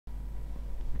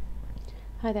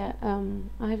Hi there.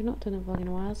 I have not done a vlog in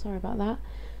a while, sorry about that.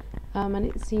 And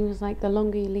it seems like the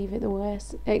longer you leave it, the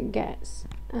worse it gets.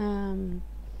 In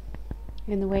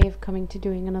the way of coming to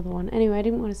doing another one. Anyway, I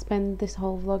didn't want to spend this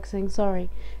whole vlog saying sorry,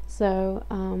 so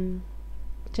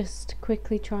just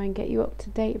quickly try and get you up to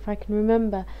date if I can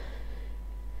remember,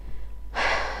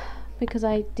 because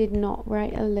I did not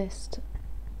write a list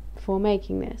for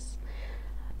making this.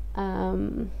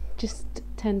 Just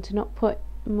tend to not put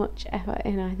much effort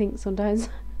in, I think, sometimes.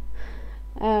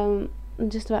 I'm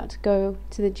just about to go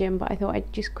to the gym, but I thought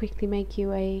I'd just quickly make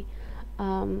you a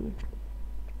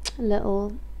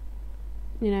little,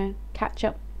 catch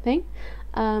up thing.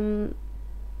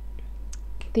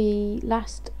 The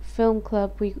last film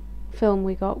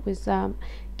we got was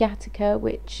Gattaca,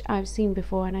 which I've seen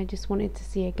before and I just wanted to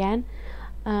see again,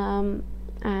 and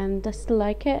I still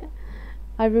like it.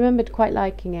 I remembered quite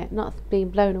liking it, not being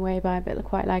blown away by it, but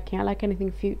quite liking it. I like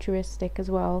anything futuristic as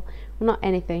well. Well, not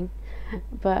anything,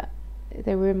 but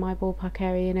they were in my ballpark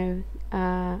area,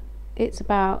 It's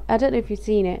about, I don't know if you've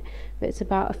seen it, but it's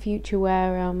about a future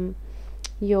where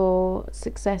your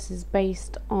success is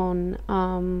based on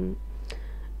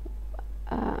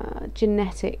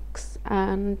genetics,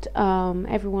 and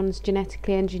everyone's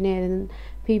genetically engineered, and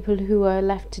people who are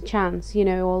left to chance,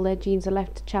 all their genes are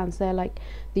left to chance. They're like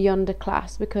the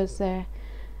underclass because they're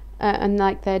and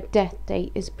like their death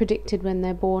date is predicted when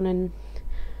they're born, and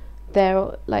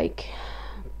their like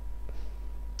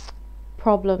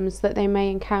problems that they may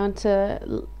encounter,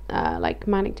 like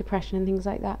manic depression and things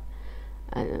like that.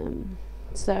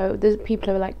 So there's people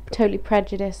who are like totally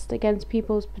prejudiced against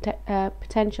people's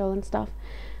potential and stuff,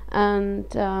 and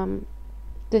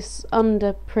this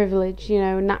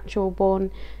underprivileged, natural born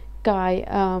guy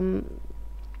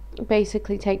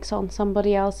basically takes on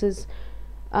somebody else's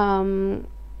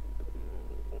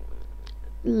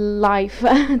life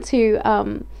to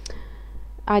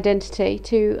identity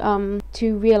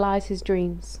to realize his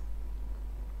dreams,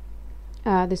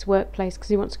 this workplace, because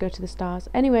he wants to go to the stars.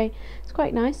 Anyway, it's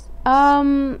quite nice.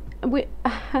 We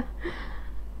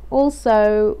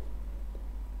also,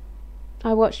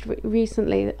 I watched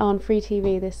recently on free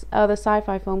TV this other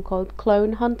sci-fi film called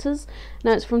Clone Hunters.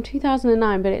 Now it's from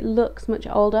 2009, but it looks much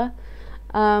older.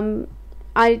 I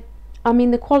mean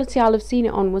the quality I'll have seen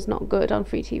it on was not good on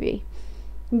free TV,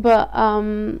 but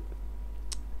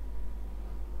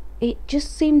it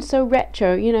just seemed so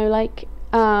retro,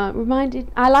 reminded.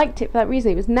 I liked it for that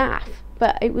reason. It was naff,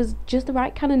 but it was just the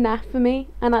right kind of naff for me,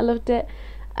 and I loved it.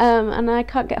 And I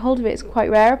can't get hold of it. It's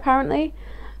quite rare, apparently.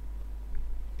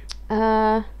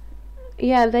 Yeah,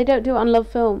 they don't do it on Love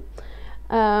Film.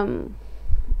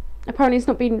 Apparently, it's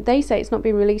not been. They say it's not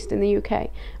been released in the UK.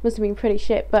 It must have been pretty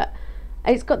shit. But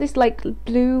it's got this like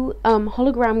blue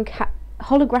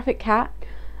holographic cat.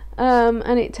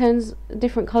 And it turns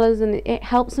different colours, and it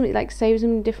helps them. It like saves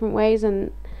them in different ways,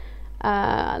 and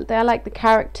I like the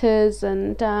characters,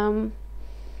 and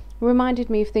reminded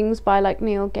me of things by like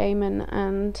Neil Gaiman,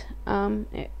 and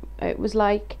it was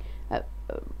like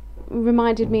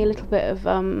reminded me a little bit of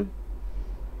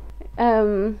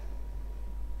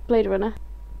Blade Runner.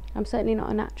 I'm certainly not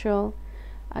a natural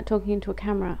at talking into a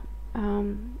camera,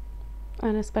 and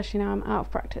especially now I'm out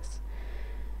of practice.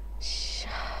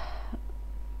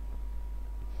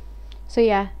 So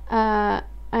yeah,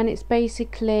 and it's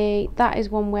basically, that is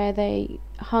one where they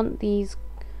hunt these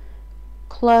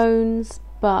clones,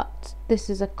 but this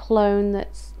is a clone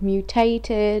that's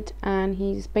mutated, and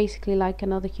he's basically like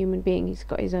another human being. He's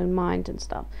got his own mind and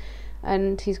stuff,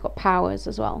 and he's got powers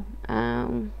as well.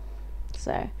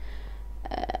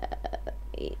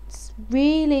 It's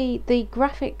really, the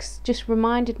graphics just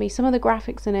reminded me, some of the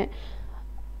graphics in it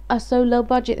are so low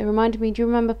budget, they reminded me, do you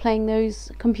remember playing those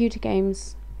computer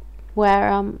games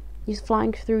where you're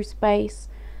flying through space,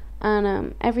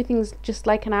 and everything's just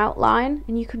like an outline,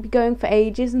 and you could be going for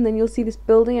ages, and then you'll see this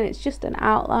building and it's just an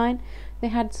outline. They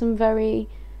had some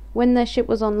when their ship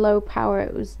was on low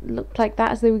power, looked like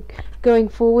that as they were going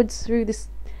forwards through this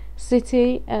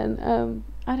city, and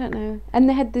I don't know. And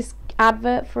they had this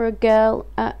advert for a girl,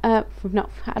 advert with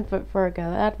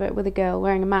a girl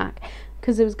wearing a Mac,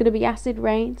 because there was going to be acid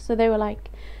rain, so they were like,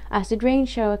 acid rain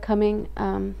shower coming,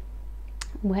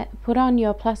 put on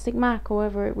your plastic Mac, or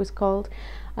whatever it was called.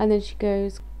 And then she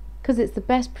goes, because it's the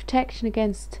best protection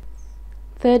against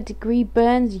third-degree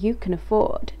burns you can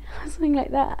afford, something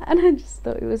like that. And I just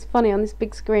thought it was funny on this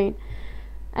big screen.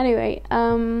 Anyway,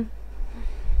 yeah,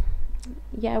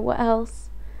 what else?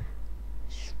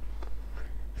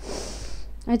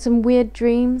 I had some weird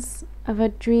dreams. I've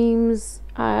had dreams.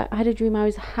 I had a dream I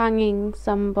was hanging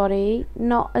somebody.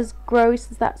 Not as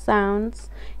gross as that sounds.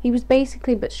 He was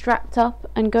basically but strapped up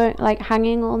and going like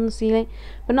hanging on the ceiling,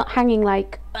 but not hanging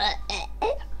like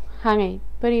hanging.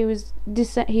 But he was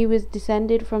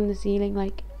descended from the ceiling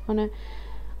like on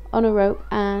a rope.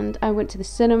 And I went to the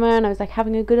cinema and I was like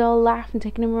having a good old laugh and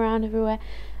taking him around everywhere.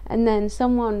 And then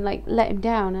someone like let him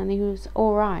down and he was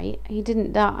alright. He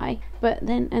didn't die. But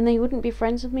then, and they wouldn't be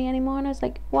friends with me anymore. And I was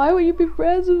like, why would you be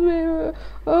friends with me?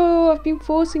 Oh, I've been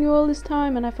forcing you all this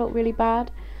time. And I felt really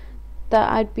bad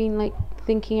that I'd been like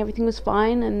thinking everything was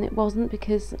fine and it wasn't,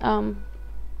 because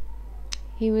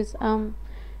he was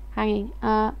hanging.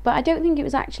 But I don't think it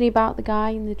was actually about the guy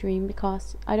in the dream,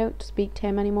 because I don't speak to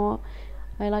him anymore.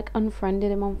 I like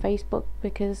unfriended him on Facebook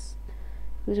because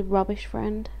he was a rubbish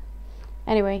friend.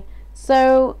 Anyway,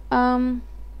 so then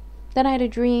I had a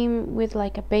dream with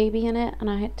like a baby in it,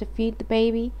 and I had to feed the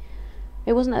baby.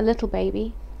 It wasn't a little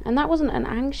baby, and that wasn't an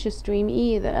anxious dream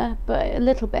either, but a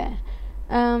little bit.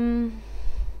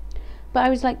 But I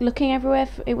was like looking everywhere.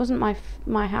 It wasn't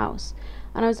my house,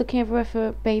 and I was looking everywhere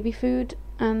for baby food,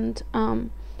 and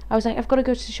I was like, I've got to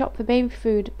go to the shop for baby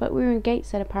food, but we were in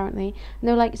Gateshead apparently, and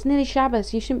they were like, it's nearly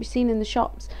Shabbos, you shouldn't be seen in the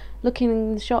shops, looking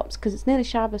in the shops, because it's nearly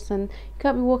Shabbos, and you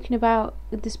can't be walking about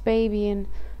with this baby, and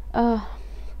I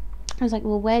was like,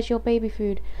 well, where's your baby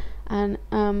food? And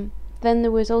then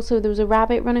there was a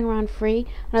rabbit running around free,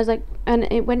 and I was like, and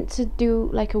it went to do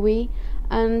like a wee,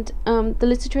 and the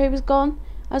litter tray was gone.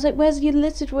 I was like, where's your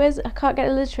litter tray? I can't get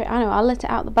a litter tray. I know, I'll let it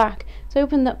out the back. So I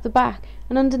opened up the back,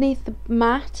 and underneath the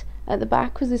mat at the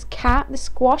back was this cat, this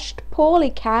squashed, poorly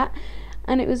cat,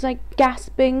 and it was like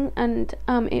gasping, and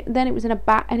then it was in a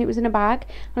bag, and it was in a bag.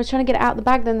 I was trying to get it out the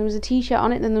bag, then there was a t-shirt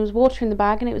on it, then there was water in the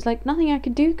bag, and it was like nothing I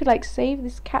could do could like save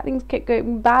this cat. Things kept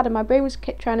going bad, and my brain was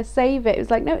kept trying to save it. It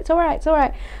was like, no, it's alright, it's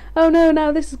alright. Oh no,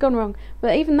 now this has gone wrong.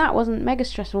 But even that wasn't mega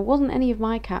stressful. It wasn't any of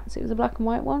my cats. It was a black and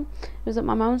white one. It was at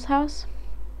my mum's house.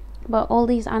 But all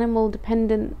these animal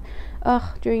dependent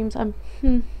dreams, I'm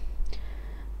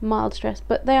mild stress,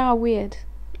 but they are weird,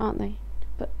 aren't they?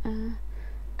 But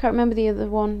can't remember the other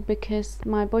one because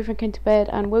my boyfriend came to bed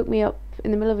and woke me up in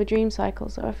the middle of a dream cycle,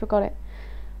 so I forgot it.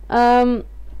 I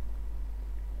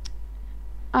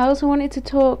also wanted to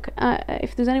talk,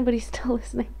 if there's anybody still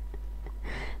listening,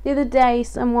 the other day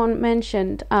someone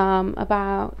mentioned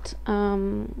about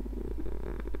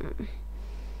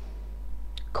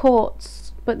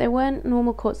courts, but they weren't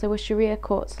normal courts, they were sharia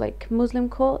courts, like Muslim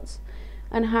courts,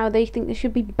 and how they think they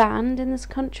should be banned in this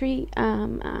country,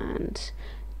 and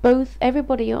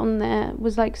everybody on there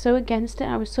was like so against it.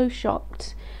 I was so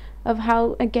shocked of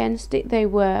how against it they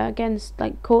were, against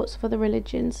like courts for the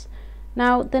religions.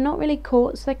 Now they're not really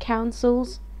courts, they're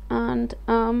councils, and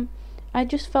I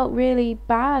just felt really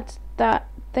bad that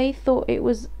they thought it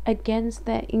was against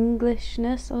their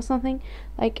Englishness or something.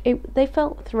 Like they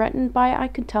felt threatened by it. I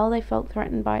could tell they felt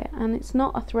threatened by it, and it's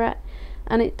not a threat.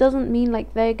 And it doesn't mean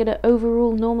like they're gonna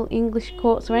overrule normal English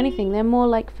courts or anything. They're more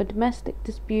like for domestic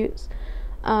disputes,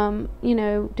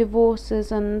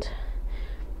 divorces and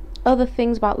other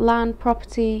things about land,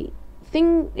 property.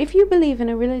 If you believe in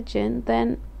a religion,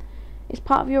 then it's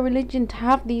part of your religion to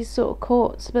have these sort of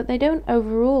courts, but they don't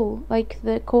overrule like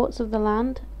the courts of the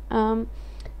land.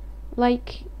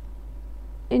 Like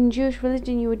in Jewish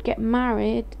religion, you would get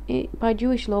married by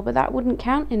Jewish law, but that wouldn't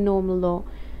count in normal law.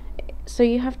 So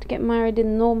you have to get married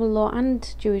in normal law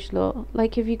and Jewish law.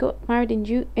 Like if you got married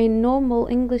in normal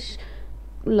English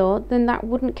law, then that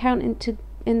wouldn't count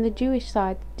in the Jewish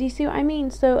side. Do you see what I mean?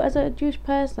 So as a Jewish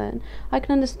person, I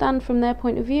can understand from their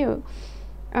point of view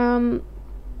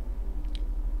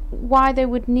why they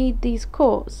would need these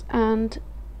courts, and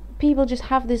people just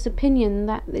have this opinion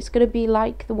that it's going to be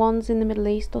like the ones in the Middle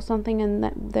East or something, and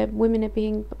that the women are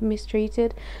being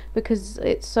mistreated because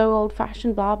it's so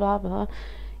old-fashioned, blah blah blah.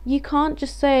 You can't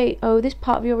just say, oh, this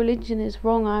part of your religion is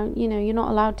wrong, you're not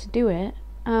allowed to do it.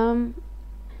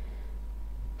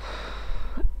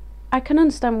 I can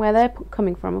understand where they're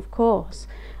coming from, of course,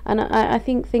 and I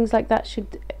think things like that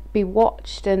should be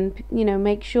watched, and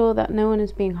make sure that no one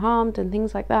is being harmed and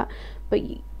things like that. But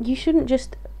you shouldn't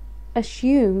just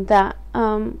assume that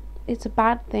it's a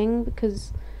bad thing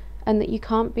and that you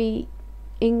can't be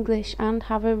English and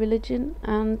have a religion,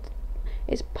 and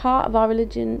it's part of our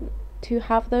religion to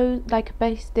have those like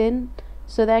based in,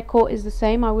 so their court is the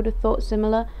same. I would have thought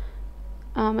similar,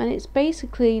 and it's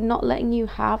basically not letting you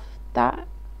have that.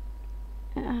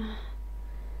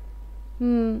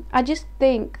 I just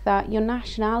think that your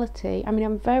nationality,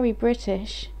 I'm very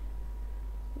British,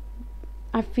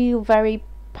 I feel very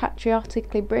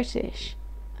patriotically British.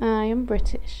 I am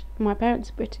British, my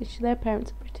parents are British, their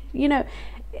parents are British,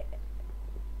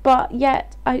 but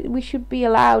yet we should be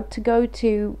allowed to go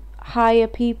to higher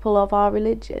people of our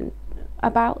religion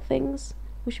about things.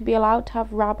 We should be allowed to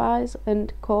have rabbis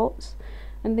and courts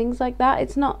and things like that.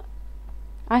 It's not,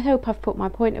 I hope I've put my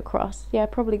point across. Yeah,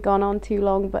 probably gone on too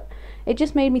long, but it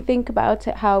just made me think about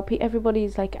it, how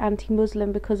everybody's like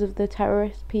anti-Muslim because of the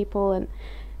terrorist people, and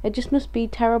it just must be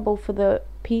terrible for the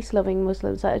peace-loving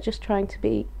Muslims that are just trying to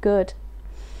be good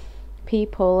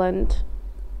people and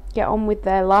get on with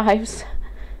their lives.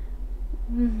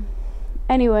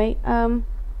 Anyway,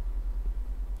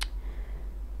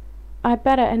 I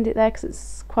better end it there because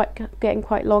it's getting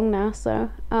quite long now, so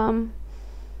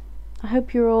I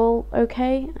hope you're all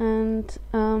okay, and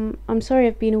I'm sorry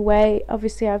I've been away.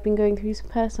 Obviously I've been going through some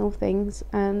personal things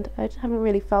and I just haven't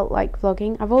really felt like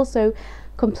vlogging. I've also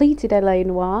completed LA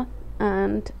Noire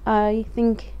and I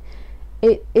think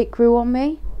it grew on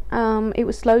me. It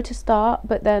was slow to start,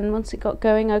 but then once it got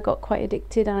going I got quite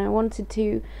addicted and I wanted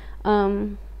to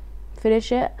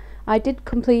finish it. I did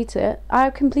complete it.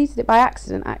 I completed it by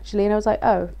accident actually, and I was like,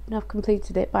 oh, I've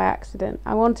completed it by accident.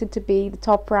 I wanted to be the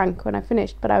top rank when I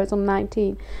finished, but I was on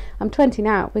 19. I'm 20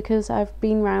 now because I've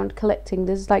been around collecting.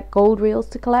 There's like gold reels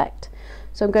to collect,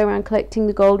 so I'm going around collecting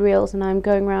the gold reels, and I'm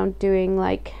going around doing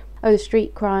like the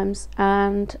street crimes,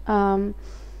 and because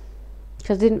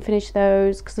I didn't finish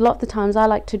those, because a lot of the times I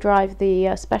like to drive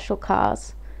the special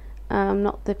cars,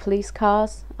 not the police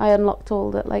cars. I unlocked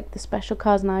all the like the special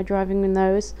cars and I'm driving in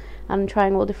those and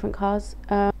trying all different cars.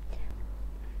 And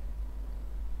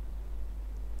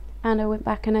I went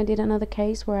back and I did another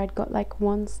case where I'd got like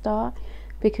 1 star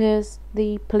because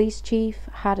the police chief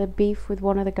had a beef with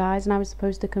one of the guys and I was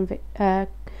supposed to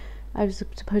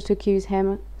accuse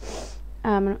him.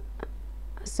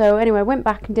 So anyway, I went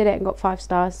back and did it and got 5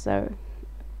 stars, so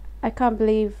I can't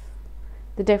believe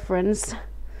the difference.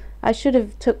 I should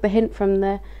have took the hint from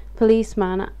the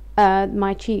policeman,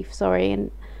 my chief, sorry, in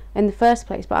the first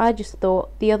place, but I just thought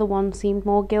the other one seemed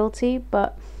more guilty,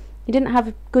 but you didn't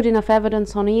have good enough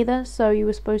evidence on either, so you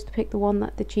were supposed to pick the one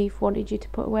that the chief wanted you to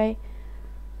put away.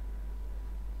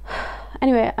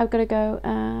 Anyway, I've got to go,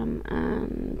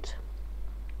 and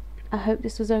I hope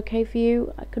this was okay for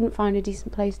you. I couldn't find a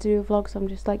decent place to do a vlog, so I'm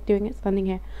just like doing it standing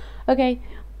here. Okay,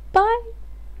 bye!